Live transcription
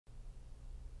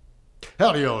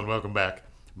Howdy y'all and welcome back.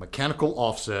 Mechanical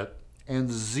offset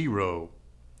and zero.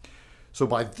 So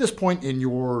by this point in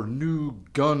your new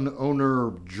gun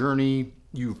owner journey,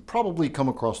 you've probably come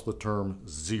across the term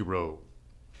zero.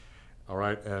 All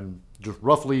right, and just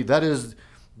roughly that is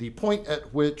the point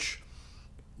at which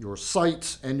your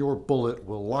sights and your bullet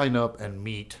will line up and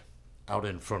meet out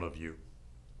in front of you.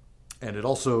 And it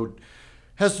also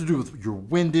has to do with your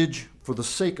windage. For the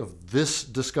sake of this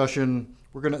discussion,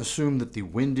 we're going to assume that the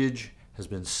windage has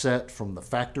been set from the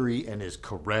factory and is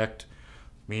correct,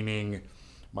 meaning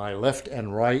my left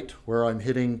and right where I'm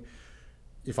hitting,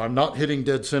 if I'm not hitting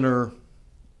dead center,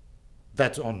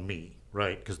 that's on me,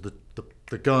 right? Because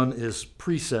the gun is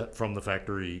preset from the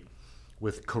factory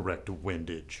with correct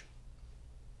windage.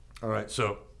 All right,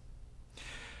 so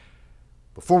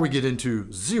before we get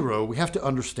into zero, we have to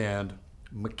understand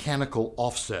mechanical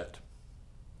offset.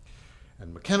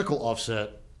 And mechanical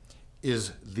offset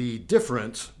is the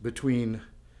difference between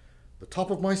the top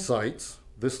of my sights,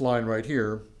 this line right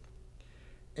here,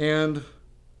 and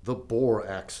the bore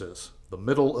axis, the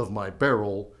middle of my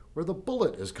barrel where the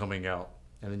bullet is coming out.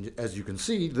 And as you can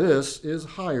see, this is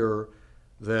higher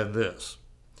than this.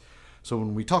 So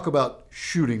when we talk about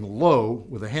shooting low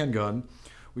with a handgun,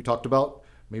 we talked about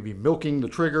maybe milking the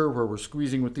trigger where we're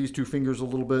squeezing with these two fingers a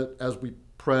little bit as we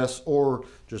press, or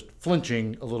just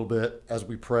flinching a little bit as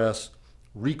we press,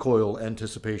 recoil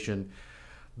anticipation.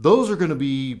 Those are going to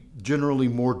be generally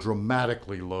more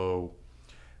dramatically low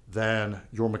than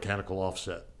your mechanical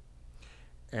offset.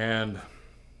 And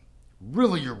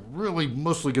really, you're really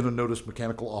mostly going to notice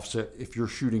mechanical offset if you're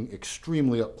shooting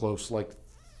extremely up close, like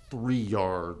 3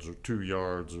 yards or 2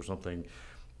 yards or something.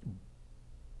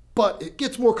 But it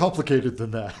gets more complicated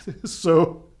than that.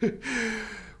 So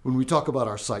when we talk about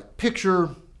our sight picture,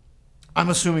 I'm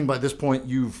assuming by this point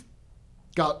you've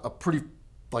got a pretty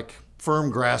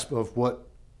firm grasp of what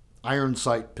iron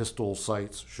sight pistol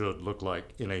sights should look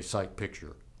like in a sight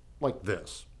picture, like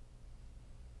this.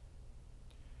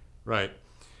 Right,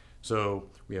 so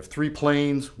we have 3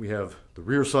 planes. We have the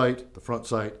rear sight, the front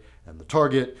sight, and the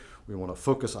target. We want to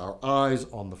focus our eyes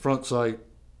on the front sight,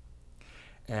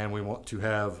 and we want to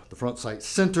have the front sight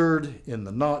centered in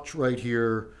the notch right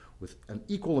here with an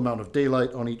equal amount of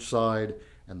daylight on each side,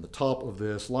 and the top of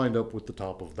this lined up with the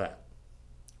top of that.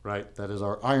 Right, that is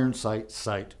our iron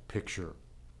sight picture.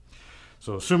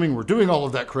 So assuming we're doing all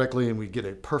of that correctly and we get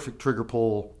a perfect trigger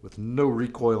pull with no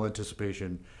recoil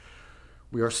anticipation,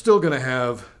 we are still going to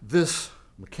have this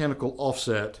mechanical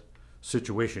offset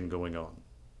situation going on.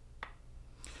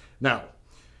 Now,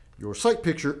 your sight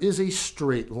picture is a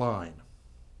straight line.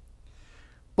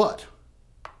 But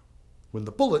when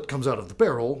the bullet comes out of the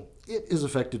barrel, it is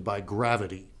affected by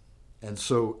gravity. And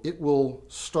so it will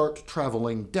start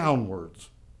traveling downwards.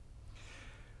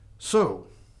 So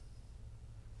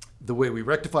the way we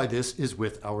rectify this is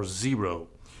with our zero.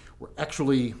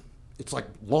 It's like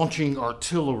launching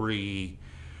artillery,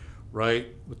 right?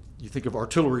 You think of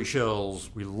artillery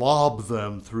shells, we lob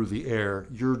them through the air.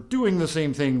 You're doing the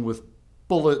same thing with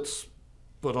bullets,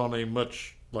 but on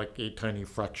a tiny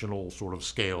fractional sort of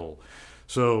scale.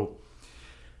 So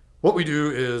what we do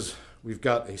is we've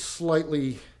got a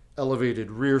slightly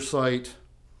elevated rear sight,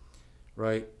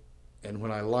 right? And when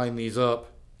I line these up,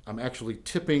 I'm actually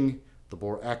tipping the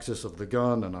bore axis of the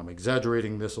gun, and I'm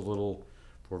exaggerating this a little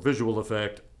for visual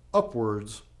effect,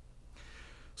 upwards,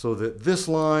 so that this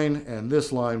line and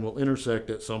this line will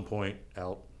intersect at some point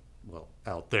out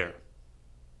there.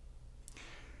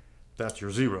 That's your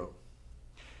zero.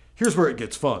 Here's where it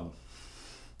gets fun.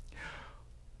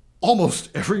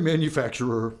 Almost every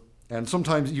manufacturer, and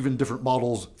sometimes even different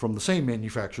models from the same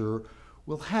manufacturer,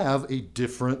 will have a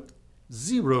different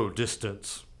zero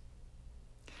distance.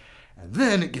 And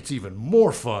then it gets even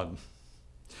more fun.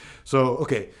 So,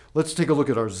 okay, let's take a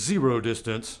look at our zero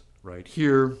distance right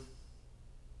here.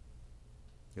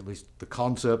 At least the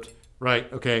concept,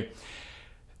 right? Okay.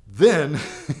 Then,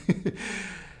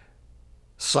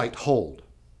 sight hold.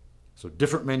 So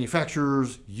different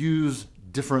manufacturers use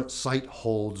different sight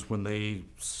holds when they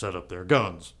set up their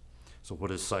guns. So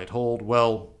what is sight hold?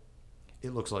 Well,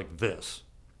 it looks like this.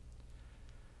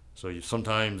 So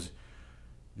sometimes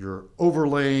you're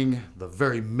overlaying the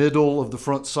very middle of the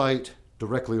front sight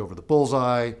directly over the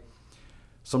bullseye.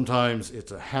 Sometimes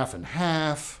it's a half and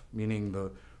half, meaning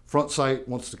the front sight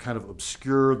wants to kind of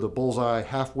obscure the bullseye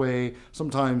halfway.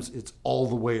 Sometimes it's all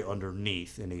the way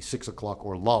underneath in a 6 o'clock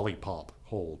or lollipop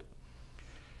hold.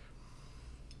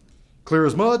 Clear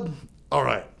as mud? All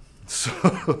right.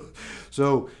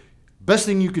 So best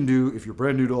thing you can do if you're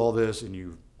brand new to all this and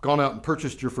you've gone out and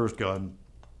purchased your first gun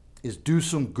is do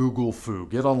some Google foo.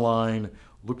 Get online,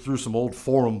 look through some old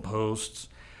forum posts.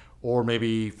 or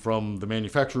maybe from the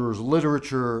manufacturer's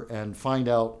literature, and find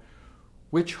out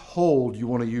which hold you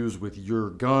want to use with your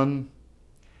gun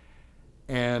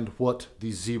and what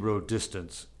the zero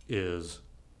distance is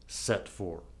set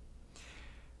for.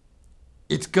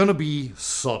 It's going to be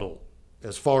subtle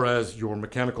as far as your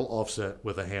mechanical offset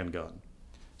with a handgun.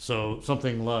 So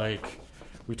something like,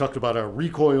 we talked about our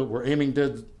recoil, we're aiming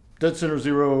dead center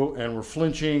zero, and we're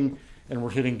flinching and we're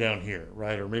hitting down here,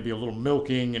 right? Or maybe a little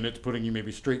milking and it's putting you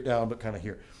maybe straight down but kind of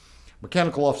here.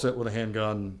 Mechanical offset with a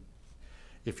handgun,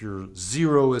 if your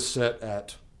zero is set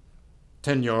at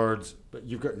 10 yards, but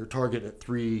you've got your target at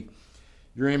 3,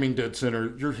 you're aiming dead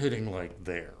center, you're hitting like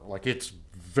there. Like, it's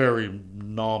very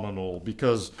nominal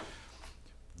because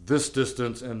this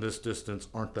distance and this distance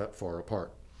aren't that far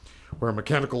apart. Where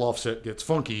mechanical offset gets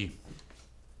funky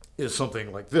is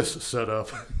something like this setup.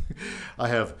 I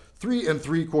have 3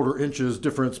 3/4 inches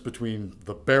difference between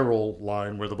the barrel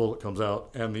line where the bullet comes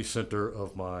out and the center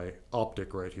of my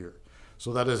optic right here.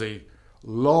 So that is a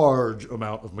large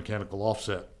amount of mechanical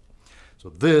offset. So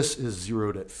this is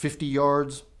zeroed at 50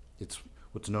 yards. It's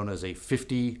what's known as a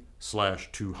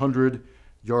 50/200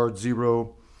 yard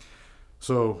zero.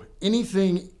 So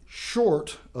anything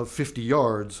short of 50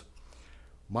 yards,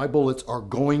 my bullets are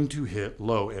going to hit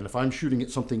low. And if I'm shooting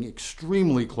at something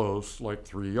extremely close, like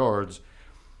 3 yards,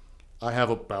 I have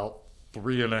about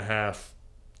 3.5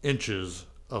 inches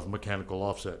of mechanical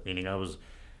offset, meaning I was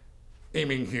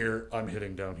aiming here, I'm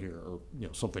hitting down here, or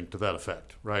something to that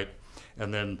effect, right?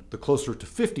 And then the closer to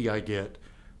 50 I get,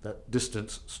 that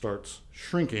distance starts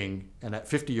shrinking, and at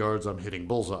 50 yards I'm hitting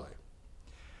bullseye.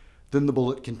 Then the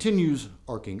bullet continues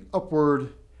arcing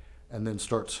upward and then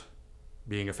starts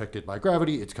being affected by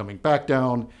gravity. It's coming back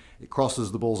down. It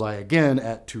crosses the bullseye again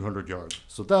at 200 yards.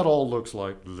 So that all looks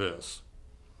like this.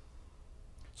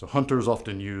 So hunters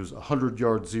often use a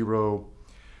 100-yard zero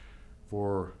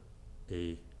for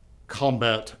a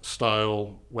combat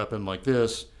style weapon like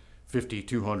this, 50,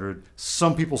 200.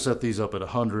 Some people set these up at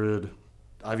 100.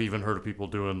 I've even heard of people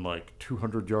doing like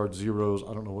 200-yard zeros.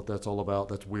 I don't know what that's all about.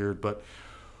 That's weird, but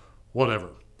whatever.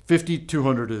 50,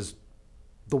 200 is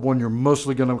the one you're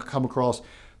mostly going to come across.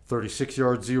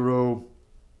 36-yard zero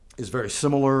is very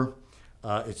similar.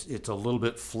 It's a little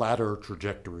bit flatter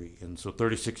trajectory. And so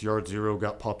 36-yard zero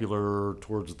got popular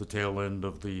towards the tail end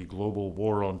of the global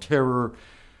war on terror.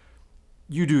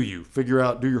 You do you. Figure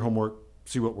out, do your homework,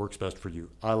 see what works best for you.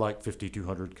 I like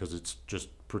 50-200 because it's just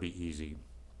pretty easy.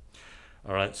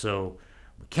 All right, so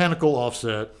mechanical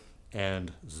offset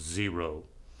and zero.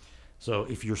 So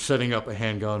if you're setting up a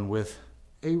handgun with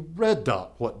a red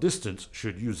dot, what distance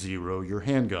should you zero your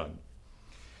handgun?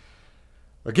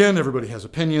 Again, everybody has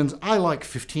opinions. I like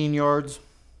 15 yards.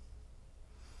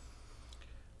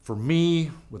 For me,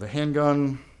 with a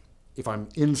handgun, if I'm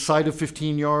inside of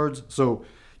 15 yards, so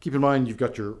keep in mind you've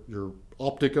got your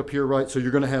optic up here, right? So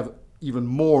you're going to have even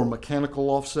more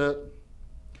mechanical offset.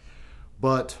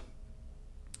 But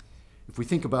if we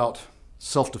think about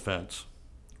self-defense,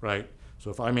 right? So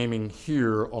if I'm aiming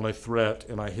here on a threat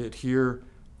and I hit here,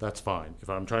 that's fine. If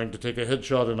I'm trying to take a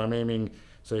headshot and I'm aiming,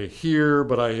 say, here,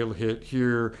 but I hit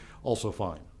here, also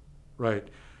fine, right?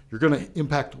 You're going to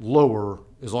impact lower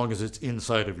as long as it's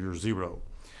inside of your zero.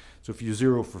 So if you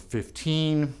zero for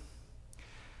 15,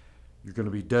 you're going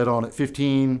to be dead on at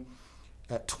 15.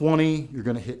 At 20, you're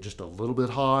going to hit just a little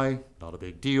bit high, not a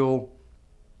big deal.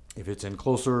 If it's in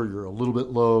closer, you're a little bit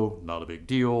low, not a big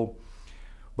deal.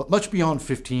 But much beyond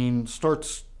 15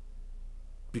 starts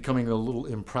becoming a little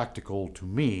impractical to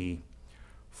me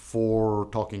for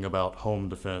talking about home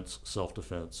defense,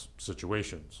 self-defense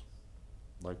situations.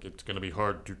 Like, it's going to be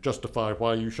hard to justify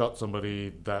why you shot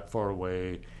somebody that far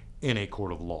away in a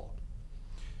court of law.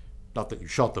 Not that you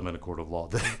shot them in a court of law.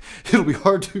 It'll be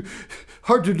hard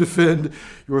to defend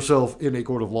yourself in a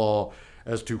court of law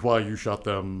as to why you shot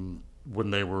them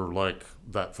when they were like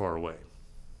that far away,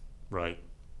 right?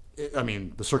 I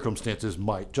mean, the circumstances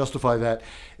might justify that,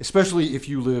 especially if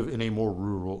you live in a more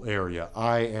rural area.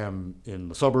 I am in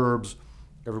the suburbs.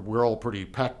 We're all pretty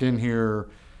packed in here,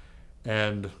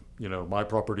 and my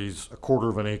property's 1/4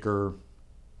 of an acre.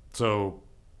 So,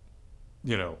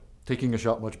 taking a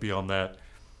shot much beyond that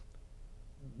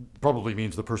probably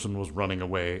means the person was running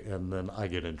away, and then I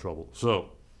get in trouble.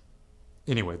 So,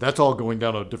 anyway, that's all going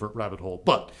down a different rabbit hole.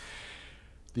 But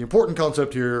the important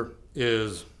concept here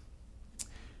is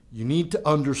you need to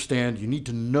understand, you need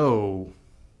to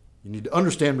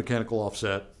understand mechanical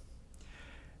offset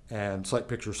and sight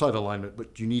picture, sight alignment,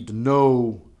 but you need to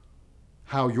know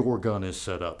how your gun is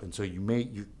set up. And so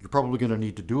you're probably going to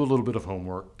need to do a little bit of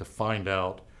homework to find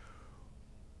out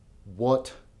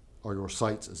what are your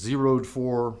sights zeroed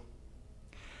for,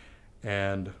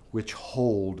 and which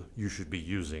hold you should be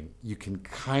using. You can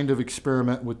kind of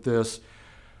experiment with this,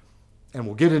 and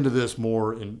we'll get into this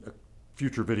more in a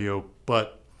future video,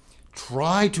 but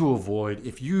try to avoid,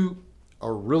 if you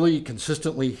are really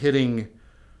consistently hitting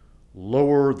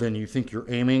lower than you think you're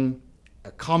aiming,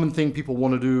 a common thing people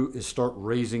want to do is start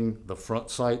raising the front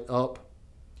sight up.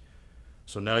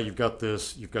 So now you've got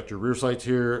this, you've got your rear sights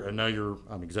here, and now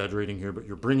I'm exaggerating here, but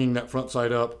you're bringing that front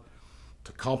sight up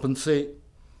to compensate.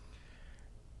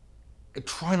 And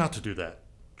try not to do that.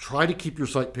 Try to keep your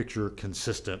sight picture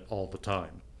consistent all the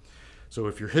time. So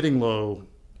if you're hitting low,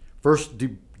 first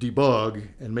debug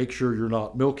and make sure you're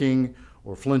not milking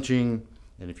or flinching.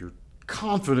 And if you're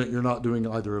confident you're not doing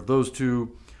either of those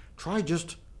two, try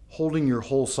just holding your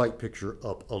whole sight picture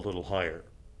up a little higher.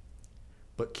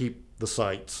 But keep the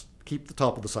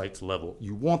top of the sights level.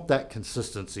 You want that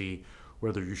consistency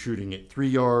whether you're shooting at 3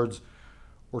 yards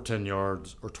or 10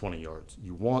 yards or 20 yards.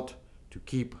 You want to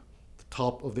keep the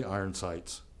top of the iron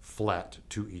sights flat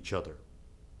to each other.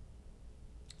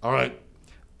 All right,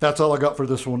 that's all I got for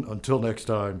this one. Until next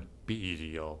time, be easy,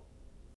 y'all.